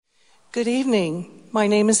Good evening. My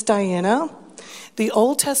name is Diana. The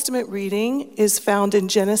Old Testament reading is found in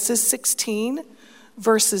Genesis 16,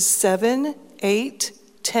 verses 7, 8,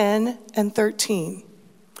 10, and 13.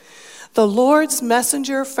 The Lord's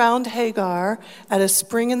messenger found Hagar at a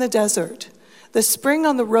spring in the desert, the spring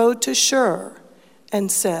on the road to Shur,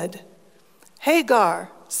 and said,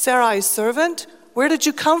 "Hagar, Sarai's servant, where did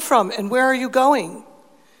you come from and where are you going?"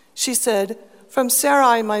 She said, "From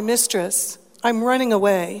Sarai, my mistress. I'm running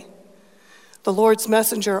away." The Lord's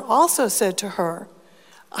messenger also said to her,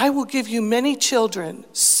 "I will give you many children,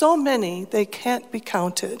 so many they can't be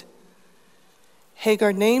counted."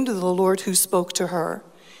 Hagar named the Lord who spoke to her,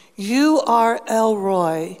 "You are El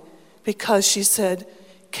Roi," because she said,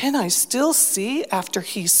 "Can I still see after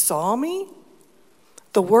he saw me?"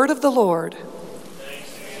 The word of the Lord.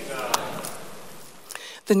 Thanks be to God.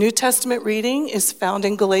 The New Testament reading is found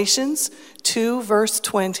in Galatians 2, verse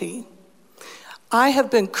 20. "I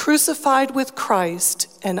have been crucified with Christ,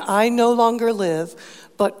 and I no longer live,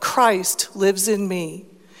 but Christ lives in me.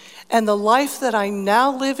 And the life that I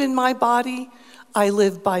now live in my body, I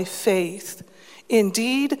live by faith.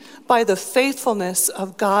 Indeed, by the faithfulness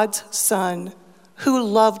of God's Son, who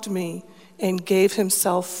loved me and gave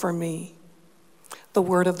himself for me." The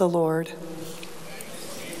word of the Lord.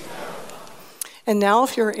 And now,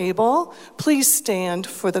 if you're able, please stand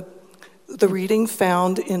for the reading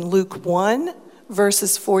found in Luke 1,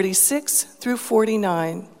 verses 46 through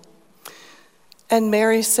 49. "And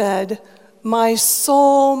Mary said, 'My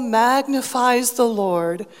soul magnifies the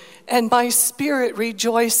Lord, and my spirit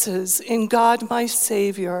rejoices in God my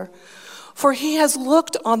Savior, for he has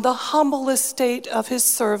looked on the humble estate of his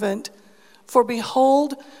servant. For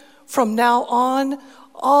behold, from now on,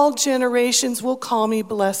 all generations will call me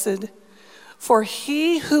blessed. For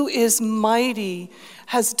he who is mighty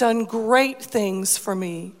has done great things for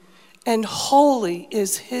me, and holy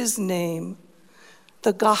is his name.'"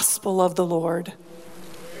 The gospel of the Lord.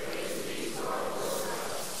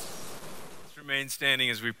 Let's remain standing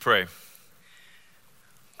as we pray.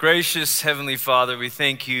 Gracious Heavenly Father, we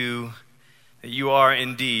thank you that you are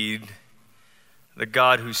indeed the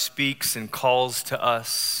God who speaks and calls to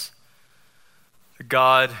us, the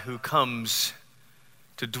God who comes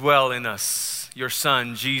to dwell in us, your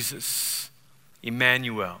Son, Jesus,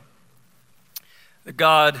 Emmanuel. The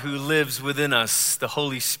God who lives within us, the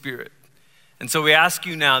Holy Spirit. And so we ask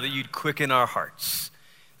you now that you'd quicken our hearts,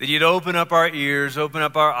 that you'd open up our ears, open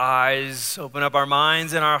up our eyes, open up our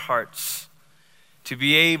minds and our hearts to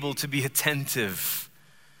be able to be attentive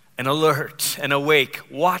and alert and awake,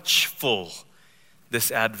 watchful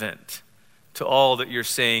this Advent to all that you're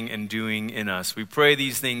saying and doing in us. We pray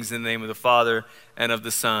these things in the name of the Father and of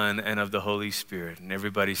the Son and of the Holy Spirit. And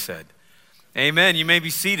everybody said, amen. You may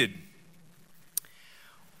be seated.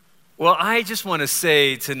 Well, I just want to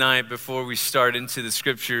say tonight before we start into the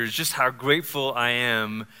scriptures just how grateful I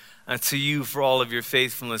am to you for all of your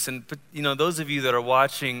faithfulness. And those of you that are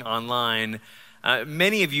watching online,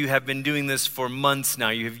 many of you have been doing this for months now.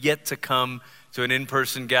 You have yet to come to an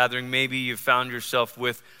in-person gathering. Maybe you've found yourself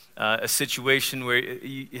with a situation where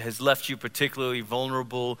it has left you particularly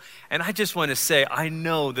vulnerable. And I just want to say, I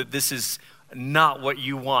know that this is not what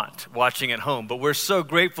you want watching at home, but we're so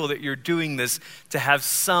grateful that you're doing this to have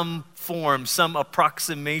some form, some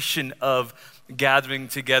approximation of gathering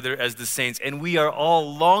together as the saints. And we are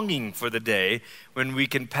all longing for the day when we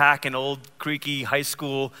can pack an old creaky high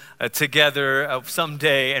school together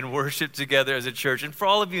someday and worship together as a church. And for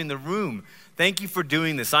all of you in the room, thank you for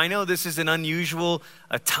doing this. I know this is an unusual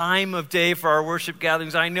time of day for our worship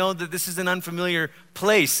gatherings. I know that this is an unfamiliar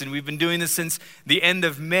place, and we've been doing this since the end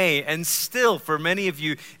of May. And still, for many of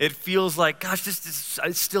you, it feels like, gosh, this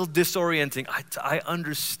is still disorienting. I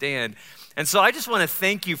understand. And so I just want to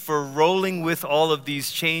thank you for rolling with all of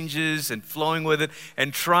these changes and flowing with it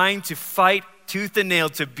and trying to fight tooth and nail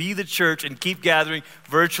to be the church and keep gathering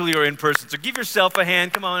virtually or in person. So give yourself a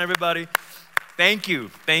hand. Come on, everybody. Thank you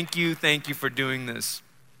for doing this.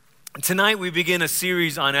 Tonight we begin a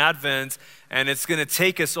series on Advent, and it's going to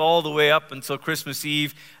take us all the way up until Christmas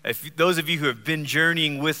Eve. If those of you who have been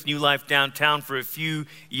journeying with New Life Downtown for a few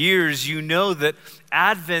years, you know that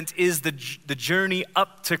Advent is the journey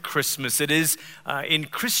up to Christmas. It is, in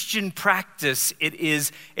Christian practice, it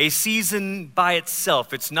is a season by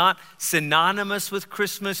itself. It's not synonymous with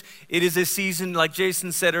Christmas. It is a season, like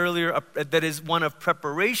Jason said earlier, that is one of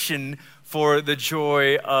preparation for the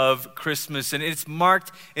joy of Christmas, and it's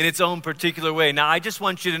marked in its own particular way. Now, I just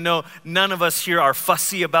want you to know, none of us here are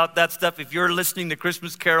fussy about that stuff. If you're listening to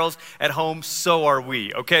Christmas carols at home, so are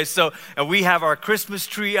we, okay? So we have our Christmas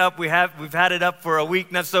tree up. We've had it up for a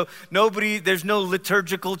week now, so there's no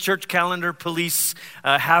liturgical church calendar police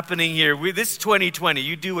happening here. This is 2020.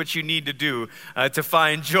 You do what you need to do to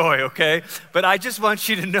find joy, okay? But I just want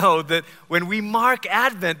you to know that when we mark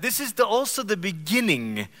Advent, this is also the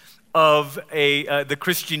beginning of the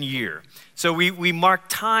Christian year. So we mark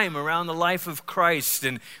time around the life of Christ,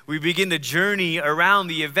 and we begin the journey around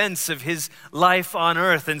the events of his life on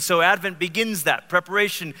earth. And so Advent begins that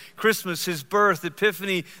preparation, Christmas, his birth,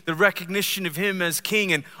 Epiphany, the recognition of him as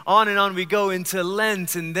king, and on we go into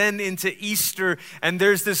Lent and then into Easter. And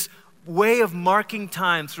there's this way of marking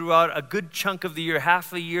time throughout a good chunk of the year,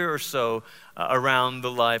 half a year or so, around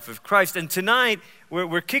the life of Christ. And tonight,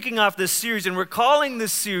 we're kicking off this series, and we're calling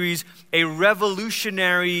this series a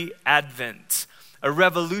revolutionary Advent. A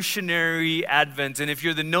revolutionary Advent. And if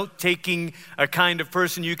you're the note-taking kind of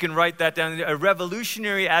person, you can write that down. A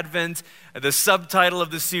revolutionary Advent. The subtitle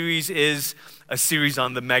of the series is a series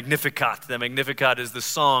on the Magnificat. The Magnificat is the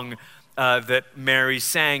song that Mary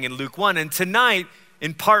sang in Luke 1. And tonight,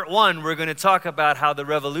 in part 1, we're going to talk about how the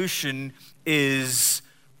revolution is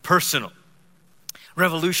personal.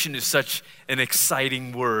 Revolution is such an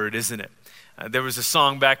exciting word, isn't it? There was a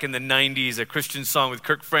song back in the 90s, a Christian song with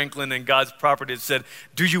Kirk Franklin and God's Property that said,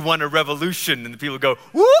 "Do you want a revolution?" And the people go,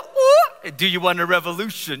 "Woo, woo, do you want a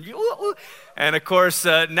revolution?" Woo, woo. And of course,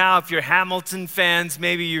 now if you're Hamilton fans,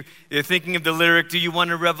 maybe you're thinking of the lyric, "Do you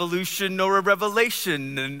want a revolution or a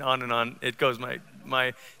revelation?" And on it goes.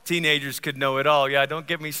 My teenagers could know it all. Yeah, don't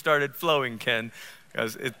get me started flowing, Ken,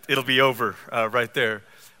 because it'll be over right there.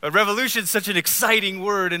 But revolution is such an exciting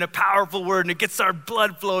word and a powerful word, and it gets our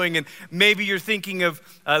blood flowing. And maybe you're thinking of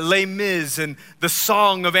Les Mis and the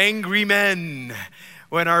song of angry men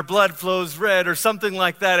when our blood flows red or something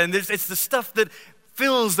like that. And it's the stuff that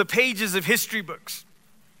fills the pages of history books.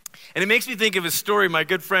 And it makes me think of a story. My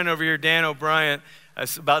good friend over here, Dan O'Brien,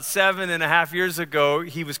 about 7.5 years ago,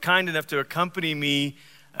 he was kind enough to accompany me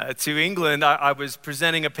to England. I was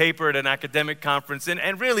presenting a paper at an academic conference,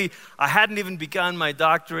 and really, I hadn't even begun my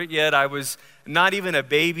doctorate yet. I was not even a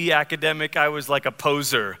baby academic. I was like a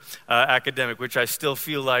poser academic, which I still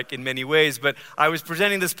feel like in many ways. But I was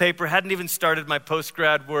presenting this paper, hadn't even started my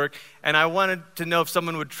post-grad work, and I wanted to know if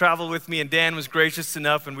someone would travel with me, and Dan was gracious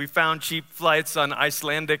enough, and we found cheap flights on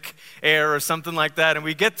Icelandic Air or something like that, and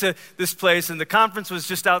we get to this place, and the conference was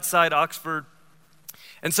just outside Oxford.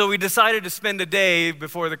 And so we decided to spend a day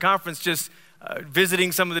before the conference just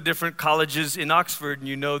visiting some of the different colleges in Oxford. And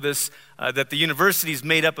you know this, that the university is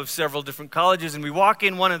made up of several different colleges. And we walk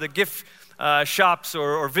in one of the gift shops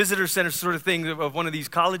or visitor center sort of thing of one of these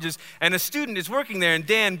colleges. And a student is working there. And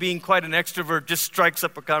Dan, being quite an extrovert, just strikes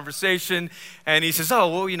up a conversation. And he says, "Oh,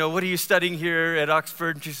 well, what are you studying here at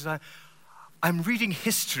Oxford?" And she says, "I'm reading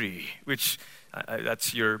history," which...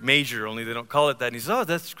 that's your major, only they don't call it that. And he says, "Oh,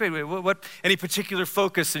 that's great. What any particular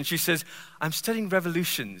focus?" And she says, "I'm studying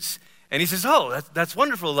revolutions." And he says, "Oh, that's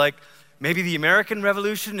wonderful. Like maybe the American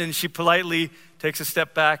Revolution?" And she politely takes a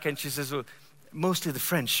step back and she says, "Well, mostly the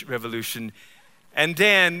French Revolution." And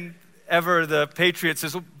Dan, ever the patriot,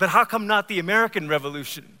 says, "Well, but how come not the American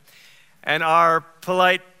Revolution?" And our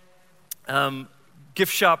polite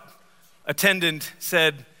gift shop attendant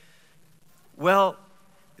said, "Well,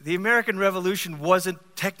 the American Revolution wasn't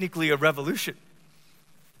technically a revolution."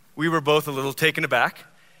 We were both a little taken aback.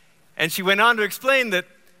 And she went on to explain that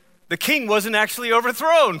the king wasn't actually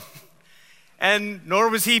overthrown, and nor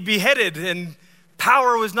was he beheaded, and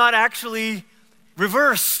power was not actually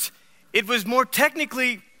reversed. It was more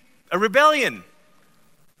technically a rebellion.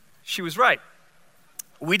 She was right.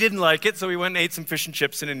 We didn't like it, so we went and ate some fish and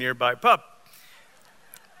chips in a nearby pub.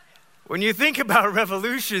 When you think about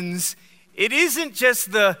revolutions, it isn't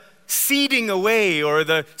just the ceding away or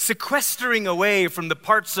the sequestering away from the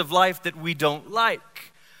parts of life that we don't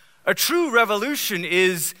like. A true revolution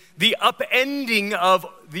is the upending of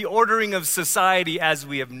the ordering of society as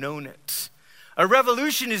we have known it. A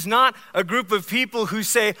revolution is not a group of people who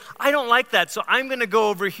say, "I don't like that, so I'm going to go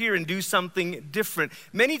over here and do something different."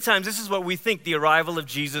 Many times this is what we think the arrival of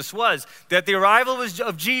Jesus was. That the arrival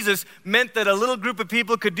of Jesus meant that a little group of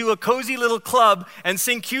people could do a cozy little club and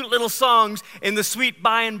sing cute little songs in the sweet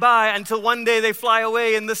by and by until one day they fly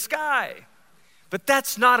away in the sky. But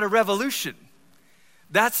that's not a revolution.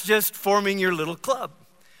 That's just forming your little club.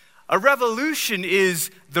 A revolution is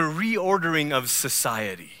the reordering of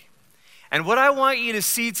society. And what I want you to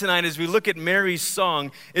see tonight as we look at Mary's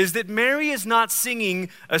song is that Mary is not singing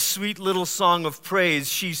a sweet little song of praise.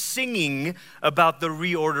 She's singing about the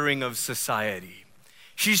reordering of society.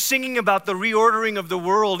 She's singing about the reordering of the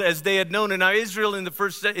world as they had known. And now Israel in the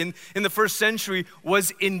first century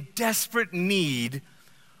was in desperate need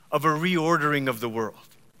of a reordering of the world.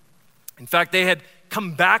 In fact, they had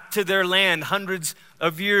come back to their land hundreds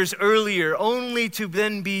of years earlier, only to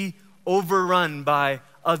then be overrun by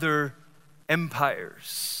other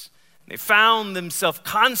empires. They found themselves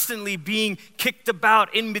constantly being kicked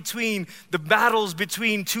about in between the battles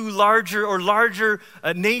between two larger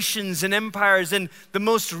nations and empires. And the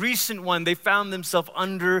most recent one, they found themselves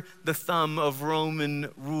under the thumb of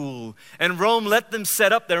Roman rule. And Rome let them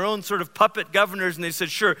set up their own sort of puppet governors, and they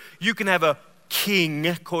said, sure, you can have a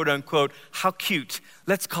king, quote unquote. How cute.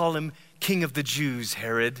 Let's call him King of the Jews,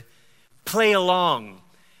 Herod. Play along.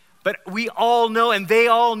 But we all know, and they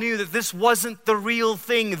all knew, that this wasn't the real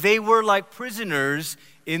thing. They were like prisoners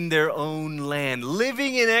in their own land,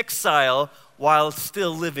 living in exile while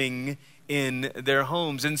still living in their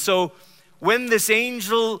homes. And so when this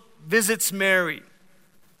angel visits Mary,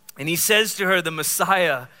 and he says to her, the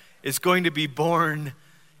Messiah is going to be born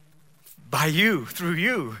by you, through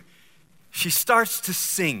you, she starts to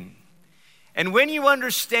sing. And when you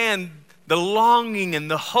understand the longing and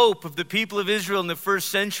the hope of the people of Israel in the first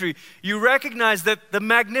century, you recognize that the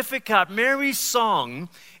Magnificat, Mary's song,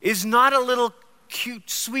 is not a little cute,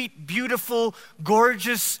 sweet, beautiful,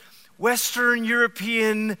 gorgeous, Western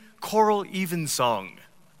European choral evensong.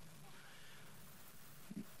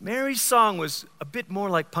 Mary's song was a bit more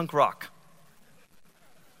like punk rock,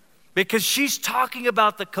 because she's talking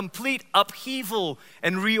about the complete upheaval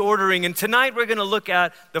and reordering. And tonight we're going to look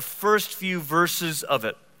at the first few verses of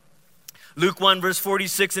it. Luke 1, verse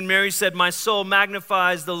 46, and Mary said, my soul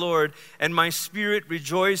magnifies the Lord, and my spirit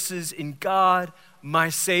rejoices in God, my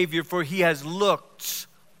Savior, for he has looked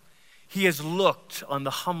on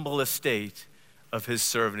the humble estate of his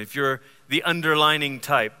servant. If you're the underlining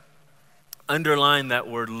type, underline that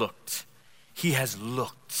word looked. He has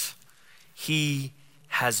looked. He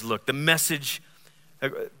has looked. The message,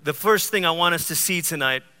 the first thing I want us to see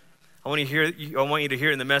tonight, I want you to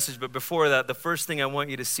hear in the message, but before that, the first thing I want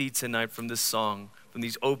you to see tonight from this song, from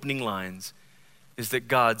these opening lines, is that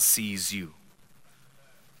God sees you.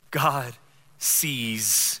 God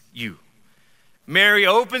sees you. Mary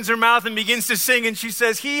opens her mouth and begins to sing, and she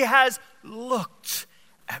says, he has looked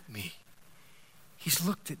at me. He's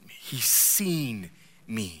looked at me. He's seen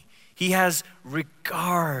me. He has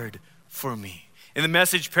regard for me. In the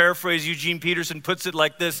Message paraphrase, Eugene Peterson puts it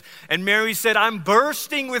like this, and Mary said, I'm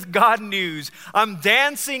bursting with God news. I'm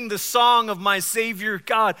dancing the song of my Savior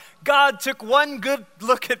God. God took one good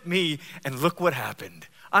look at me, and look what happened.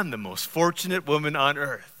 I'm the most fortunate woman on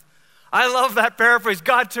earth. I love that paraphrase.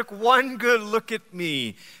 God took one good look at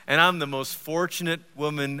me, and I'm the most fortunate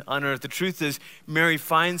woman on earth. The truth is, Mary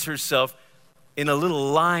finds herself in a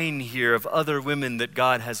little line here of other women that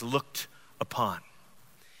God has looked upon.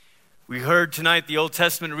 We heard tonight the Old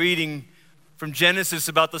Testament reading from Genesis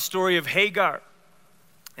about the story of Hagar.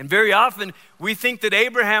 And very often we think that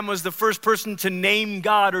Abraham was the first person to name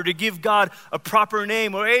God or to give God a proper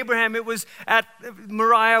name. Or Abraham, it was at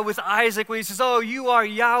Moriah with Isaac where he says, oh, you are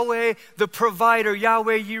Yahweh, the provider,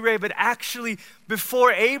 Yahweh Yireh. But actually,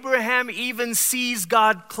 before Abraham even sees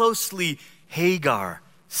God closely, Hagar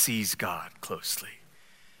sees God closely.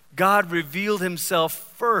 God revealed himself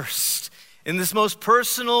first in this most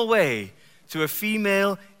personal way to a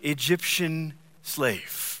female Egyptian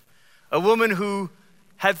slave, a woman who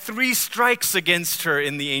had 3 strikes against her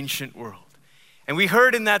in the ancient world. And we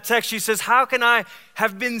heard in that text, she says, how can I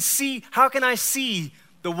see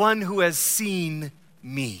the one who has seen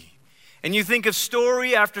me? And you think of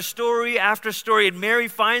story after story after story, and Mary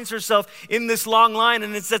finds herself in this long line,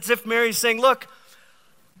 and it's as if Mary's saying, look,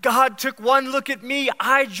 God took one look at me.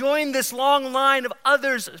 I joined this long line of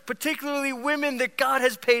others, particularly women that God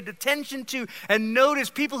has paid attention to and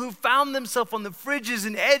noticed, people who found themselves on the fringes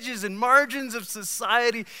and edges and margins of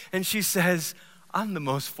society. And she says, I'm the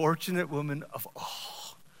most fortunate woman of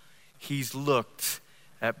all. He's looked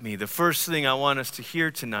at me. The first thing I want us to hear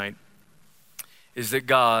tonight is that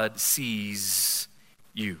God sees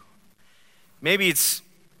you. Maybe it's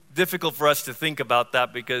difficult for us to think about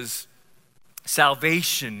that because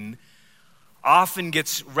salvation often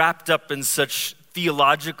gets wrapped up in such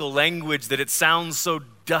theological language that it sounds so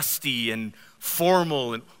dusty and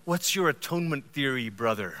formal. And what's your atonement theory,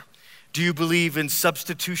 brother? Do you believe in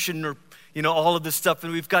substitution or all of this stuff,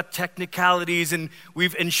 and we've got technicalities, and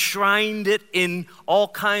we've enshrined it in all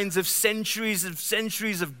kinds of centuries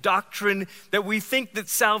of doctrine, that we think that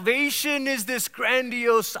salvation is this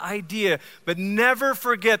grandiose idea. But never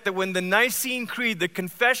forget that when the Nicene Creed, the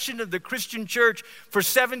confession of the Christian church for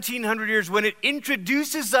 1700 years, when it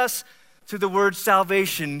introduces us to the word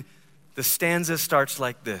salvation, the stanza starts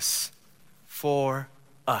like this: for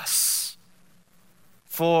us.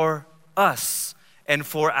 For us and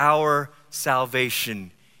for our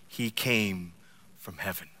salvation, he came from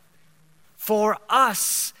heaven. For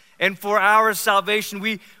us and for our salvation,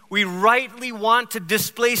 we rightly want to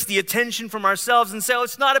displace the attention from ourselves and say, oh,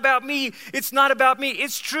 it's not about me. It's not about me.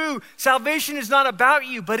 It's true. Salvation is not about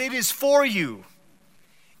you, but it is for you.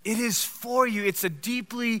 It is for you. It's a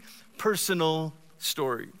deeply personal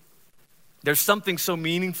story. There's something so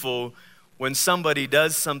meaningful when somebody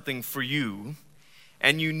does something for you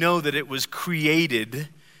and you know that it was created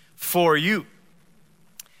for you.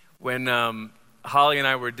 When Holly and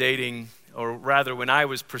I were dating, or rather when I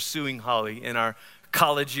was pursuing Holly in our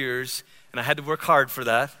college years, and I had to work hard for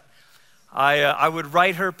that, I would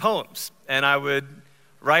write her poems, and I would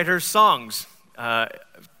write her songs,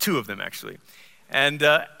 2 of them actually. And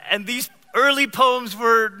these early poems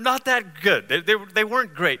were not that good. They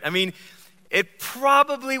weren't great. I mean, it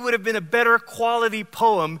probably would have been a better quality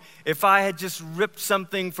poem if I had just ripped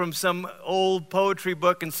something from some old poetry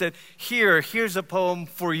book and said, here's a poem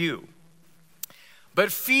for you.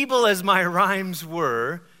 But feeble as my rhymes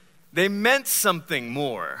were, they meant something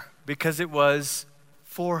more because it was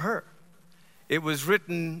for her. It was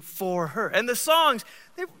written for her. And the songs,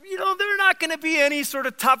 they're not going to be any sort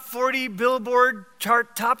of top 40 Billboard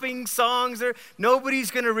chart-topping songs.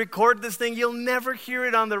 Nobody's going to record this thing. You'll never hear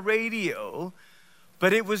it on the radio.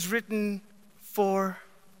 But it was written for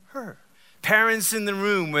her. Parents in the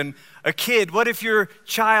room, when a kid, what if your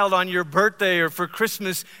child on your birthday or for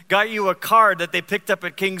Christmas got you a card that they picked up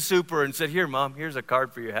at King Super and said, here, Mom, here's a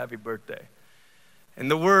card for you. Happy birthday. And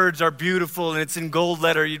the words are beautiful and it's in gold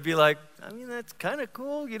letter. You'd be like, that's kind of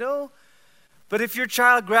cool, But if your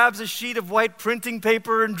child grabs a sheet of white printing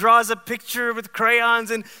paper and draws a picture with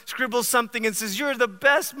crayons and scribbles something and says, you're the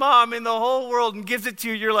best mom in the whole world, and gives it to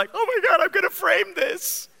you, you're like, oh my God, I'm going to frame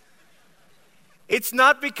this. It's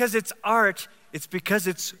not because it's art, it's because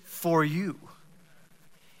it's for you.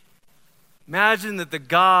 Imagine that the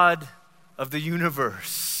God of the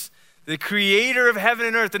universe, the creator of heaven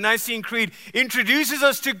and earth, the Nicene Creed, introduces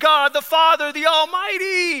us to God, the Father, the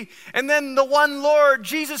Almighty, and then the one Lord,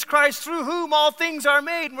 Jesus Christ, through whom all things are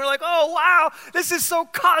made. And we're like, oh, wow, this is so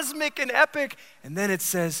cosmic and epic. And then it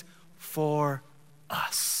says, for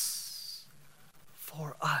us,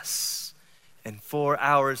 and for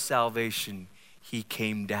our salvation, he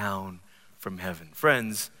came down from heaven.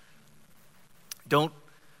 Friends, don't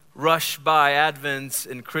rush by Advent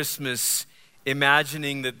and Christmas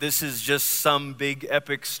imagining that this is just some big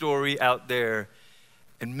epic story out there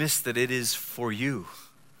and miss that it is for you.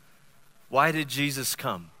 Why did Jesus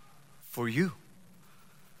come? For you.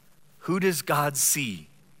 Who does God see?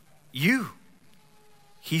 You.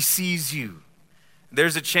 He sees you.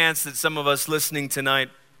 There's a chance that some of us listening tonight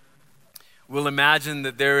will imagine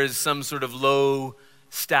that there is some sort of low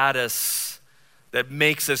status that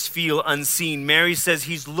makes us feel unseen. Mary says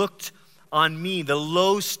he's looked on me, the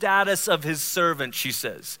low status of his servant, she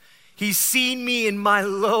says. He's seen me in my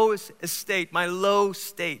lowest estate, my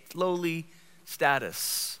lowly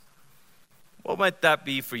status. What might that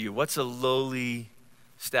be for you? What's a lowly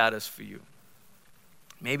status for you?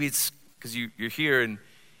 Maybe it's because you're here and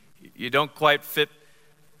you don't quite fit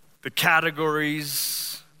the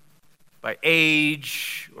categories by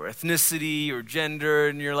age or ethnicity or gender,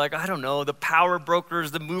 and you're like, I don't know, the power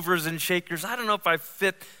brokers, the movers and shakers, I don't know if I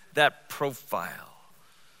fit that profile.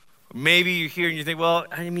 Maybe you're here and you think, well,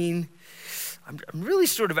 I'm really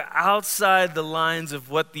sort of outside the lines of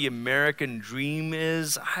what the American dream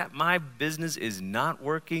is. My business is not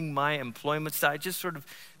working. My employment style, I just sort of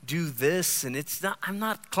do this, and I'm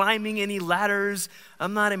not climbing any ladders.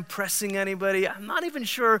 I'm not impressing anybody. I'm not even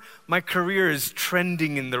sure my career is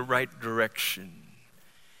trending in the right direction.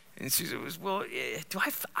 And she says, well,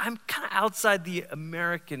 I'm kind of outside the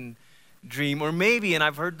American dream. Or maybe, and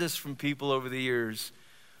I've heard this from people over the years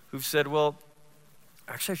who've said, well,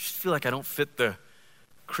 actually I just feel like I don't fit the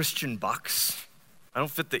Christian box. I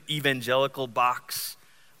don't fit the evangelical box.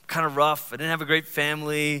 I'm kind of rough. I didn't have a great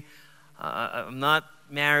family. I'm not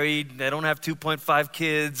married. I don't have 2.5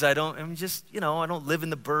 kids. I don't live in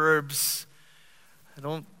the burbs. I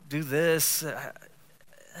don't do this.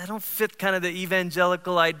 I don't fit kind of the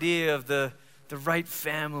evangelical idea of the right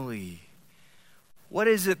family. What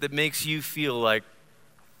is it that makes you feel like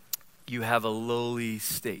you have a lowly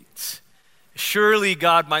state. Surely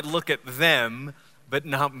God might look at them, but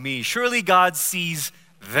not me. Surely God sees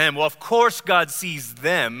them. Well, of course God sees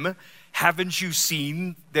them. Haven't you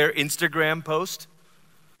seen their Instagram post?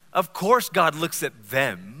 Of course God looks at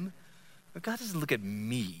them, but God doesn't look at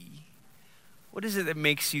me. What is it that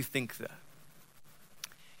makes you think that?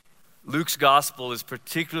 Luke's gospel is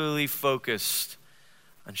particularly focused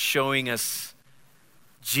on showing us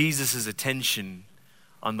Jesus' attention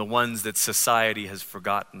on the ones that society has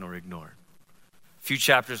forgotten or ignored. A few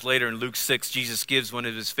chapters later in Luke 6, Jesus gives one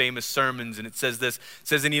of his famous sermons, and it says this. It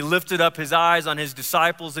says, "And he lifted up his eyes on his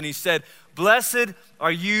disciples, and he said, 'Blessed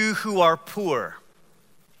are you who are poor.'"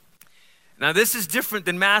 Now this is different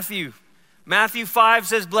than Matthew. Matthew 5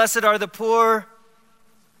 says, "Blessed are the poor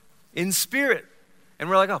in spirit." And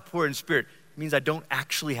we're like, oh, poor in spirit. It means I don't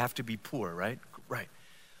actually have to be poor, right? Right.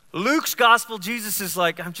 Luke's gospel, Jesus is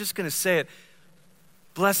like, I'm just going to say it.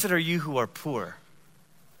 Blessed are you who are poor.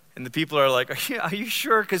 And the people are like, are you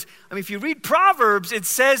sure? Because, if you read Proverbs, it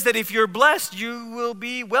says that if you're blessed, you will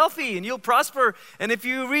be wealthy and you'll prosper. And if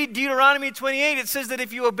you read Deuteronomy 28, it says that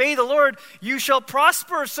if you obey the Lord, you shall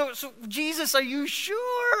prosper. So Jesus, are you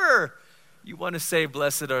sure? You want to say,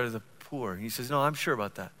 blessed are the poor. He says, no, I'm sure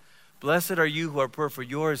about that. Blessed are you who are poor, for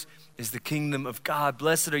yours is the kingdom of God.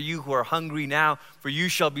 Blessed are you who are hungry now, for you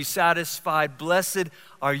shall be satisfied. Blessed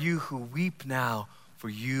are you who weep now, for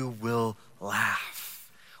you will laugh.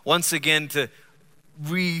 Once again, to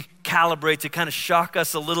recalibrate, to kind of shock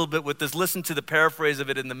us a little bit with this, listen to the paraphrase of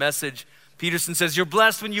it in the Message. Peterson says, you're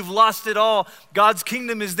blessed when you've lost it all. God's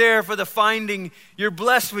kingdom is there for the finding. You're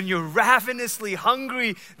blessed when you're ravenously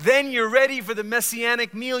hungry. Then you're ready for the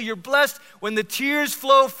messianic meal. You're blessed when the tears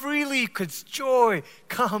flow freely because joy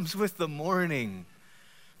comes with the morning.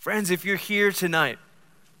 Friends, if you're here tonight,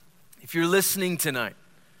 if you're listening tonight,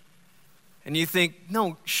 and you think,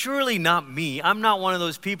 no, surely not me. I'm not one of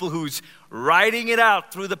those people who's riding it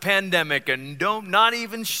out through the pandemic and not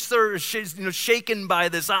even shaken by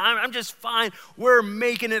this. I'm just fine. We're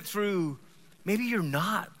making it through. Maybe you're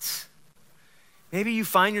not. Maybe you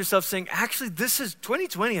find yourself saying, actually,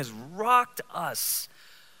 2020 has rocked us.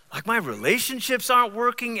 Like my relationships aren't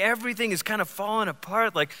working. Everything is kind of falling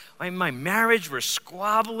apart. Like my marriage, we're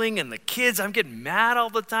squabbling, and the kids, I'm getting mad all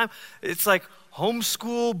the time. It's like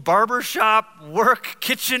homeschool, barbershop, work,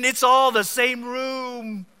 kitchen, it's all the same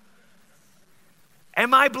room.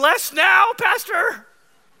 Am I blessed now, Pastor?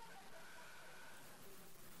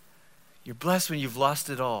 You're blessed when you've lost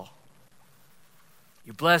it all.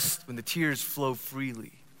 You're blessed when the tears flow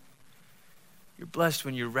freely. You're blessed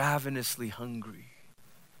when you're ravenously hungry.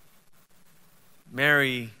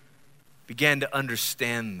 Mary began to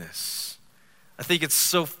understand this. I think it's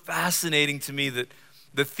so fascinating to me that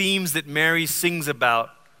the themes that Mary sings about,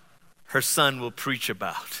 her son will preach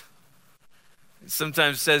about. It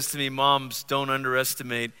sometimes says to me, moms, don't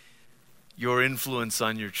underestimate your influence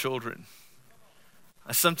on your children.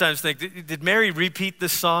 I sometimes think, did Mary repeat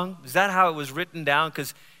this song? Is that how it was written down?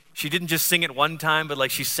 Because she didn't just sing it one time, but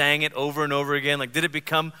like she sang it over and over again. Like, did it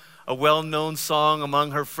become a well-known song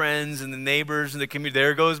among her friends and the neighbors and the community?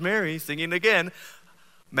 There goes Mary singing again.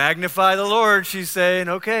 Magnify the Lord, she's saying,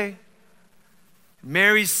 okay.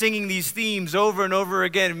 Mary's singing these themes over and over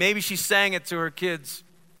again. Maybe she sang it to her kids.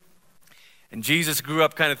 And Jesus grew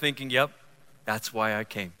up kind of thinking, yep, that's why I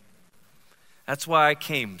came. That's why I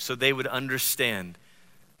came, so they would understand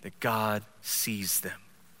that God sees them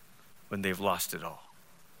when they've lost it all.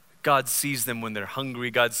 God sees them when they're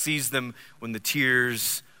hungry. God sees them when the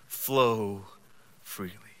tears flow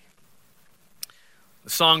freely.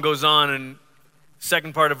 The song goes on, and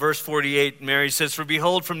second part of verse 48, Mary says, for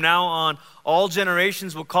behold, from now on, all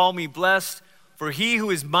generations will call me blessed, for he who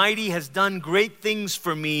is mighty has done great things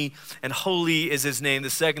for me, and holy is his name. The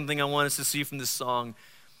second thing I want us to see from this song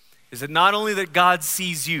is that not only that God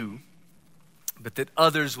sees you, but that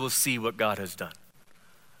others will see what God has done.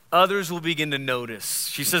 Others will begin to notice.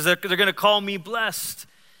 She says they're going to call me blessed.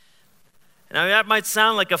 And I mean, that might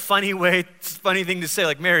sound like a funny thing to say,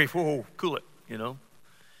 like, Mary, whoa, cool it, you know.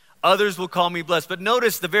 Others will call me blessed. But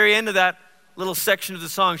notice the very end of that little section of the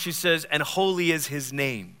song, she says, and holy is his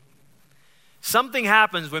name. Something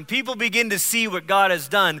happens when people begin to see what God has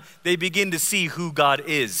done, they begin to see who God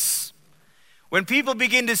is. When people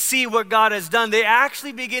begin to see what God has done, they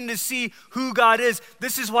actually begin to see who God is.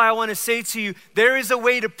 This is why I want to say to you, there is a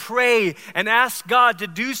way to pray and ask God to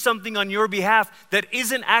do something on your behalf that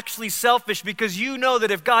isn't actually selfish, because you know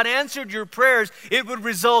that if God answered your prayers, it would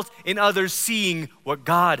result in others seeing what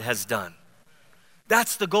God has done.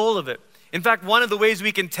 That's the goal of it. In fact, one of the ways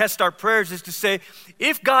we can test our prayers is to say,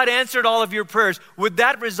 if God answered all of your prayers, would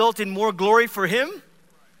that result in more glory for him?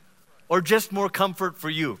 or just more comfort for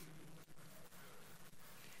you?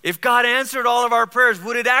 If God answered all of our prayers,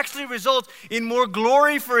 would it actually result in more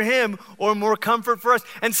glory for him or more comfort for us?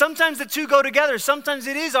 And sometimes the two go together. Sometimes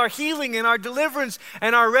it is our healing and our deliverance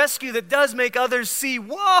and our rescue that does make others see,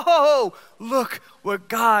 whoa, look what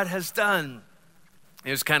God has done. It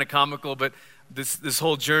was kind of comical, but this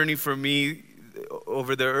whole journey for me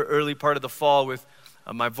over the early part of the fall with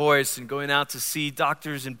my voice and going out to see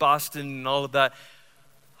doctors in Boston and all of that,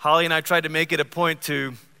 Holly and I tried to make it a point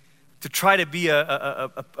to try to be a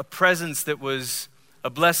presence that was a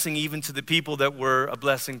blessing even to the people that were a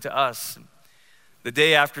blessing to us. The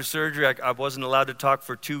day after surgery, I wasn't allowed to talk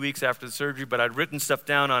for 2 weeks after the surgery, but I'd written stuff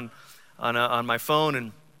down on my phone,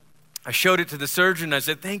 and I showed it to the surgeon. I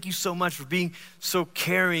said, thank you so much for being so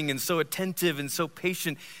caring and so attentive and so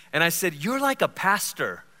patient. And I said, you're like a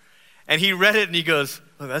pastor. And he read it and he goes,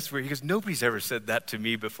 oh, that's weird. He goes, nobody's ever said that to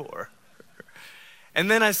me before. And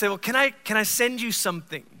then I said, well, can I send you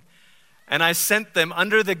something? And I sent them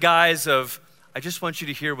under the guise of, I just want you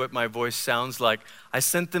to hear what my voice sounds like. I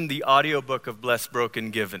sent them the audiobook of Blessed, Broken,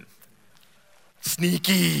 Given.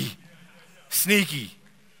 Sneaky.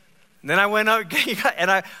 And then I went up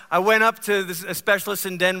and I went up to a specialist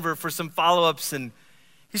in Denver for some follow-ups, and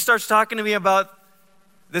he starts talking to me about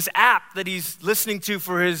this app that he's listening to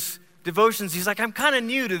for his devotions. He's like, I'm kind of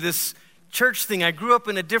new to this church thing. I grew up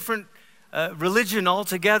in a different religion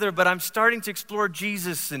altogether, but I'm starting to explore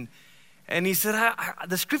Jesus. And he said,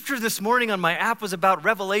 the scripture this morning on my app was about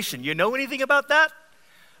Revelation. You know anything about that?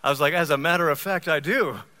 I was like, as a matter of fact, I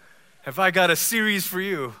do. Have I got a series for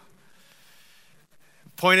you?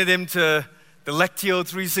 Pointed him to the Lectio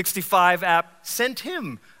 365 app, sent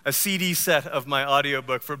him a CD set of my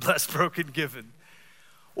audiobook for Blessed, Broken, Given.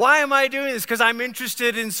 Why am I doing this? Because I'm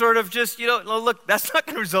interested in sort of just, look, that's not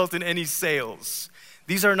going to result in any sales.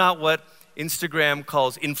 These are not what Instagram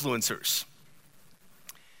calls influencers.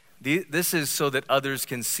 This is so that others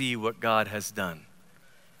can see what God has done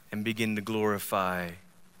and begin to glorify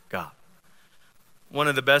God. One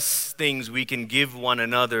of the best things we can give one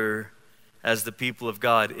another as the people of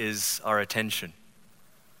God is our attention.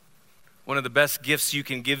 One of the best gifts you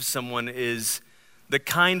can give someone is the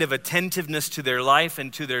kind of attentiveness to their life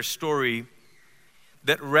and to their story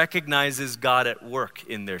that recognizes God at work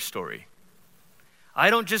in their story. I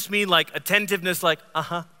don't just mean like attentiveness like,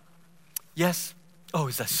 yes, oh,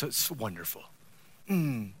 is that so wonderful?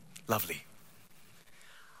 Lovely.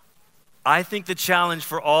 I think the challenge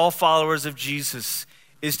for all followers of Jesus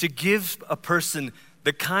is to give a person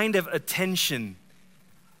the kind of attention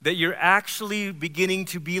that you're actually beginning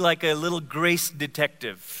to be like a little grace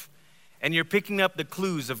detective, and you're picking up the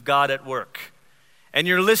clues of God at work. And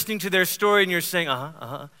you're listening to their story and you're saying,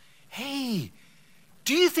 hey,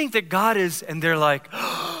 do you think that God is, and they're like,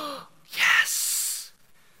 oh, yes.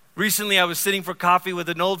 Recently, I was sitting for coffee with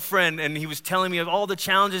an old friend, and he was telling me of all the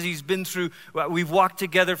challenges he's been through. We've walked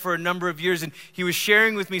together for a number of years, and he was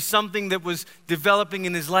sharing with me something that was developing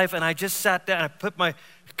in his life, and I just sat down, I put my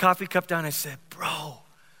coffee cup down, and I said, bro,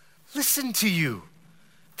 listen to you.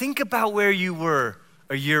 Think about where you were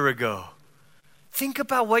a year ago. Think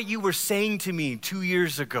about what you were saying to me 2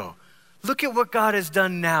 years ago. Look at what God has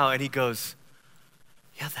done now. And he goes,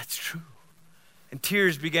 yeah, that's true. And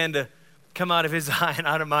tears began to come out of his eye and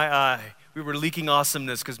out of my eye. We were leaking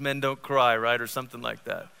awesomeness because men don't cry, right? Or something like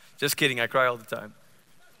that. Just kidding, I cry all the time.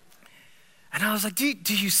 And I was like, do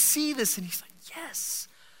you see this? And he's like, yes.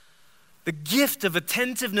 The gift of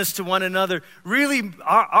attentiveness to one another, really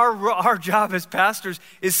our job as pastors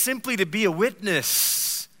is simply to be a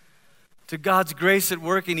witness to God's grace at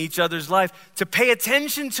work in each other's life, to pay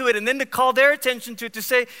attention to it and then to call their attention to it, to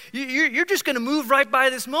say, you're just going to move right by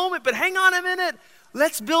this moment, but hang on a minute.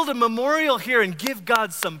 Let's build a memorial here and give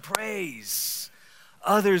God some praise.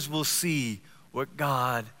 Others will see what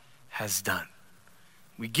God has done.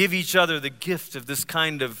 We give each other the gift of this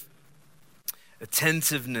kind of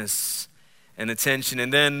attentiveness and attention.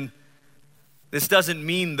 And then this doesn't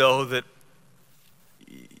mean, though, that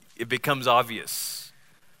it becomes obvious.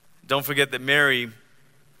 Don't forget that Mary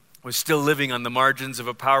was still living on the margins of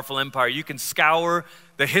a powerful empire. You can scour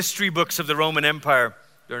the history books of the Roman Empire.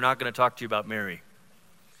 They're not going to talk to you about Mary.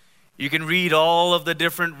 You can read all of the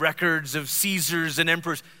different records of Caesars and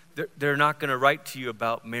emperors. They're not going to write to you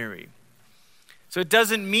about Mary. So it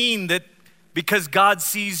doesn't mean that because God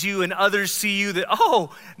sees you and others see you that,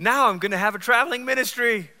 oh, now I'm going to have a traveling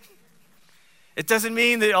ministry. It doesn't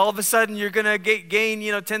mean that all of a sudden you're going to gain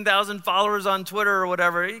 10,000 followers on Twitter or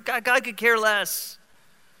whatever. God could care less.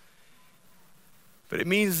 But it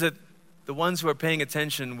means that the ones who are paying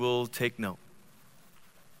attention will take note.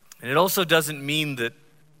 And it also doesn't mean that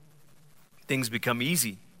things become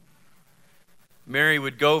easy. Mary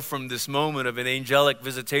would go from this moment of an angelic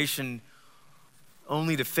visitation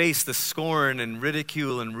only to face the scorn and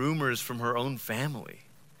ridicule and rumors from her own family.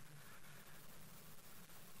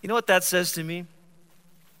 You know what that says to me?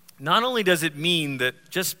 Not only does it mean that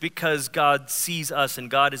just because God sees us and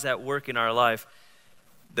God is at work in our life,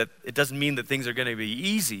 that it doesn't mean that things are going to be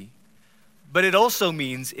easy, but it also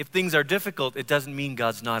means if things are difficult, it doesn't mean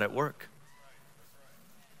God's not at work.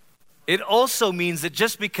 It also means that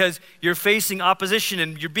just because you're facing opposition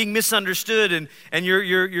and you're being misunderstood and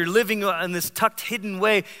you're living in this tucked, hidden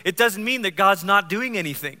way, it doesn't mean that God's not doing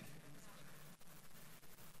anything.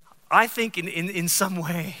 I think in some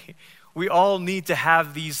way, we all need to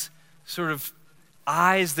have these sort of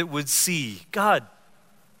eyes that would see. God,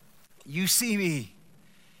 you see me,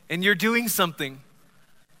 and you're doing something.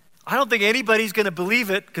 I don't think anybody's going to believe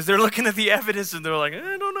it because they're looking at the evidence and they're like,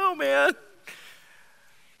 I don't know, man.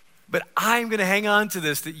 But I'm going to hang on to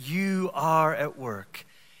this, that you are at work.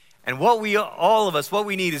 And what we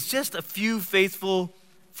need is just a few faithful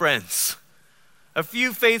friends, a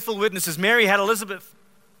few faithful witnesses. Mary had Elizabeth.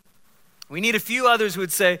 We need a few others who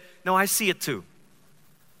would say, no, I see it too.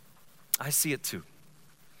 I see it too.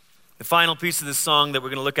 The final piece of this song that we're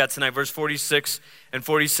going to look at tonight, verse 46 and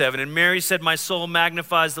 47. And Mary said, my soul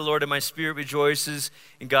magnifies the Lord and my spirit rejoices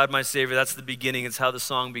in God my Savior. That's the beginning. It's how the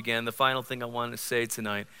song began. The final thing I want to say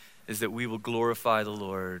tonight is that we will glorify the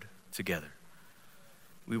Lord together.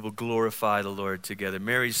 We will glorify the Lord together.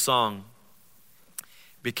 Mary's song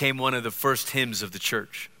became one of the first hymns of the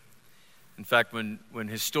church. In fact, when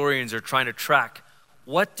historians are trying to track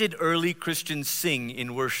what did early Christians sing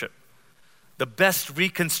in worship, the best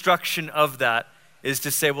reconstruction of that is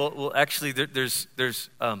to say, well, actually, there's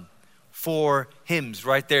 4 hymns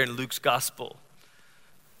right there in Luke's gospel.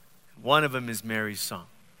 One of them is Mary's song.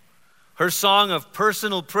 Her song of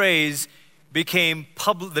personal praise became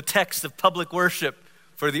the text of public worship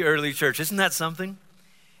for the early church. Isn't that something?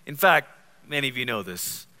 In fact, many of you know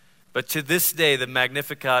this, but to this day, the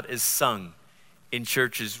Magnificat is sung in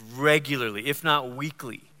churches regularly, if not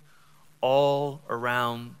weekly, all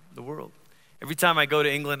around the world. Every time I go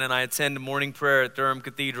to England and I attend a morning prayer at Durham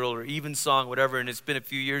Cathedral or Evensong, whatever, and it's been a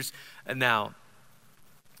few years now,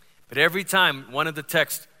 but every time one of the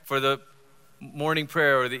texts for the morning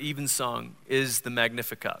prayer or the Evensong is the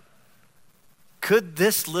Magnificat. Could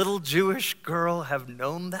this little Jewish girl have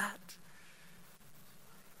known that?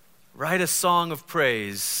 Write a song of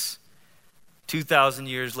praise. 2,000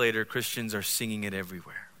 years later, Christians are singing it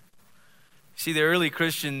everywhere. See, the early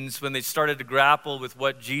Christians, when they started to grapple with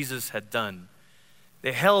what Jesus had done,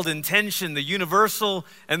 they held in tension the universal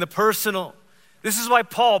and the personal. This is why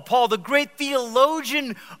Paul, the great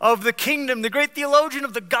theologian of the kingdom, the great theologian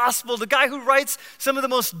of the gospel, the guy who writes some of the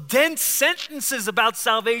most dense sentences about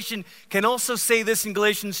salvation, can also say this in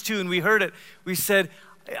Galatians 2, and we heard it. We said,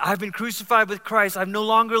 I've been crucified with Christ. I've no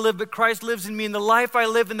longer lived, but Christ lives in me. In the life I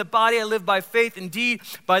live in the body, I live by faith, indeed,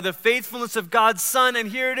 by the faithfulness of God's Son. And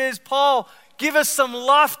here it is, Paul, give us some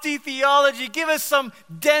lofty theology. Give us some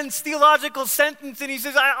dense theological sentence. And he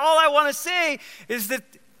says, all I want to say is that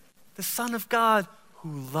the Son of God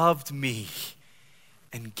who loved me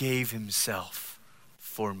and gave himself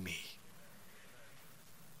for me.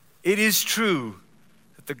 It is true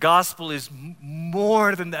that the gospel is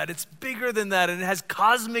more than that. It's bigger than that, and it has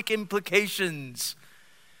cosmic implications.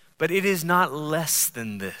 But it is not less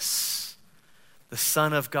than this. The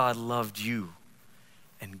Son of God loved you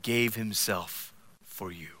and gave himself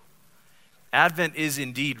for you. Advent is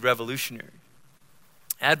indeed revolutionary.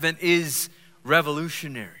 Advent is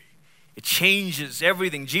revolutionary. It changes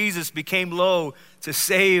everything. Jesus became low to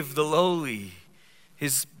save the lowly.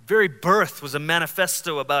 His very birth was a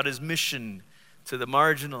manifesto about his mission to the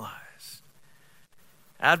marginalized.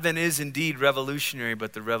 Advent is indeed revolutionary,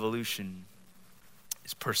 but the revolution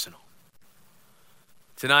is personal.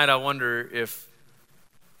 Tonight, I wonder if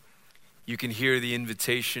you can hear the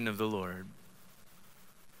invitation of the Lord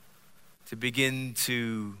to begin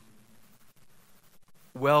to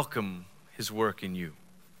welcome his work in you.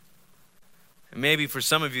 And maybe for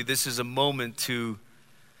some of you, this is a moment to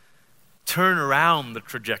turn around the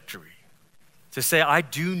trajectory, to say, I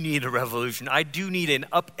do need a revolution. I do need an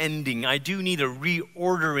upending. I do need a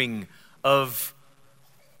reordering of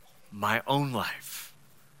my own life.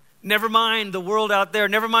 Never mind the world out there.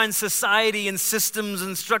 Never mind society and systems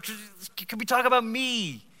and structures. Can we talk about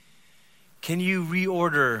me? Can you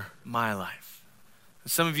reorder my life?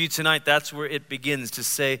 Some of you tonight, that's where it begins, to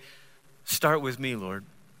say, start with me, Lord.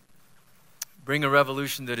 Bring a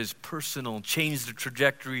revolution that is personal. Change the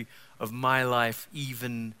trajectory of my life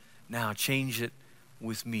even now. Change it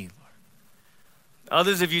with me, Lord.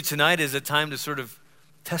 Others of you tonight is a time to sort of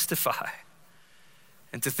testify.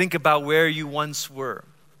 and to think about where you once were.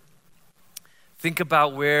 Think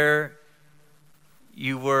about where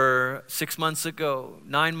you were 6 months ago,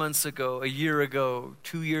 9 months ago, a year ago,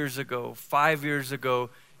 2 years ago, 5 years ago,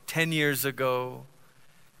 10 years ago,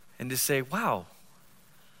 and to say, wow,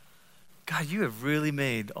 God, you have really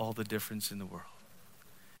made all the difference in the world.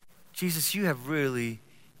 Jesus, you have really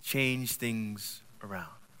changed things around.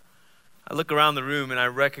 I look around the room and I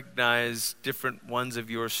recognize different ones of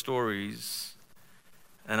your stories,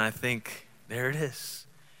 and I think, there it is.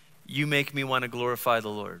 You make me want to glorify the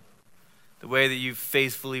Lord. The way that you've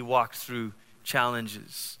faithfully walked through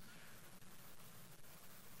challenges,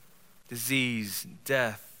 disease,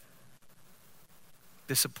 death,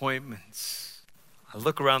 disappointments. I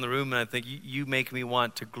look around the room and I think, you make me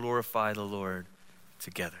want to glorify the Lord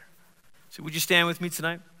together. So would you stand with me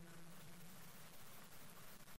tonight?